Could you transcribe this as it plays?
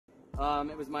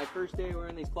It was my first day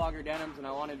wearing these Clogger Denims, and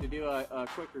I wanted to do a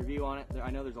quick review on it.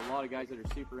 I know there's a lot of guys that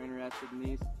are super interested in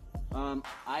these.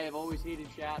 I have always hated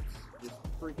chaps, just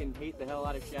freaking hate the hell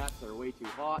out of chaps. They're way too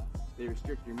hot, they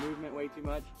restrict your movement way too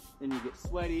much, then you get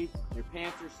sweaty, your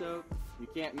pants are soaked, you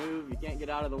can't move, you can't get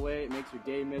out of the way, it makes your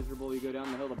day miserable. You go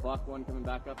down the hill to buck one, coming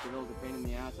back up the hill is a pain in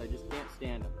the ass. I just can't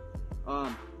stand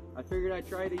them. I figured I'd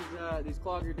try these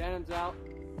Clogger Denims out,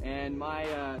 and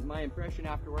my impression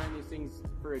after wearing these things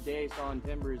for a day saw in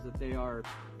timber is that they are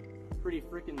pretty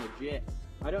freaking legit.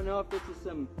 I don't know if this is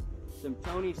some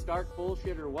Tony Stark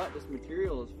bullshit or what. This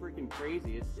material is freaking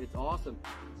crazy. It's awesome.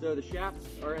 So the shafts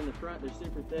are in the front, they're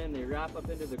super thin, they wrap up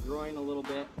into the groin a little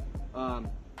bit.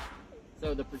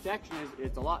 So the protection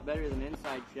it's a lot better than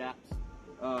inside shafts,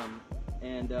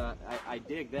 and I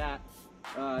dig that.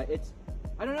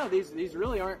 I don't know, these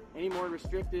really aren't any more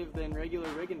restrictive than regular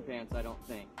rigging pants, I don't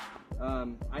think.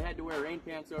 I had to wear rain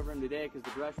pants over them today because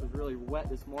the brush was really wet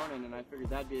this morning, and I figured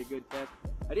that'd be a good test.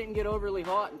 I didn't get overly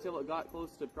hot until it got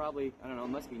close to probably, I don't know, it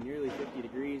must be nearly 50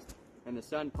 degrees, and the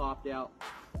sun popped out.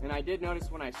 And I did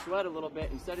notice when I sweat a little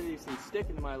bit, instead of these things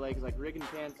sticking to my legs like rigging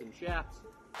pants and shafts,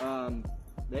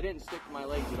 they didn't stick to my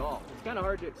legs at all. It's kind of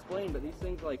hard to explain, but these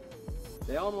things, like,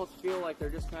 they almost feel like they're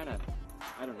just kind of,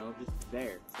 I don't know, just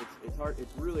there.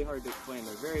 It's really hard to explain.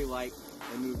 They're very light,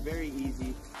 they move very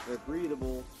easy, they're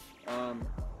breathable.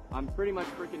 I'm pretty much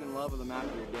freaking in love with them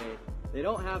after a day. They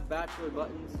don't have bachelor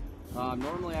buttons.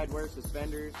 Normally I'd wear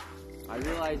suspenders. I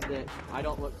realized that I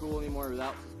don't look cool anymore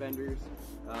without suspenders.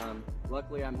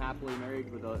 Luckily I'm happily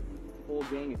married with a whole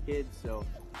gang of kids, so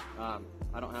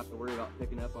I don't have to worry about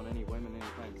picking up on any women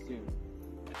anytime soon.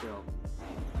 So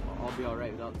I'll be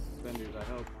alright without the suspenders, I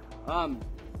hope.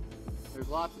 There's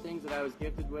lots of things that I was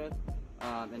gifted with,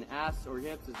 and ass or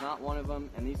hips is not one of them,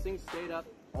 and these things stayed up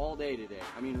all day today.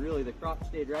 I mean, really, the crotch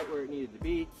stayed right where it needed to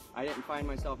be. I didn't find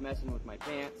myself messing with my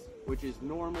pants, which is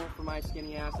normal for my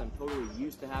skinny ass. I'm totally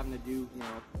used to having to do, you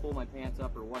know, pull my pants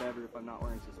up or whatever if I'm not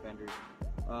wearing suspenders.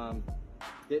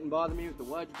 Didn't bother me with the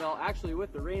wedge belt. Actually,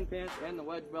 with the rain pants and the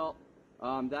wedge belt,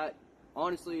 that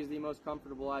honestly is the most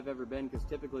comfortable I've ever been, because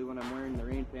typically when I'm wearing the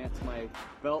rain pants, my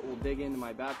belt will dig into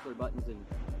my bachelor buttons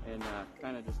and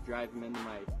kind of just drive them into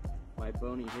my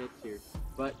bony hips here.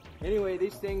 But anyway,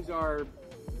 these things are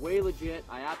way legit.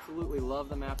 I absolutely love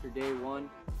them after day one.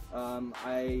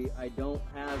 I don't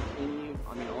have any,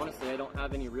 I mean, honestly, I don't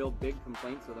have any real big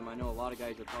complaints with them. I know a lot of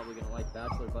guys are probably going to like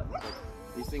bachelor buttons, but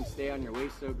these things stay on your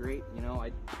waist so great, you know,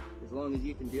 as long as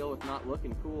you can deal with not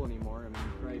looking cool anymore, I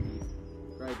mean,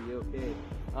 you'll probably be okay.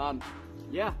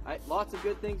 Yeah, lots of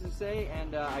good things to say,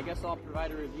 and I guess I'll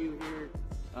provide a review here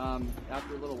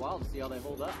after a little while to see how they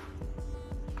hold up.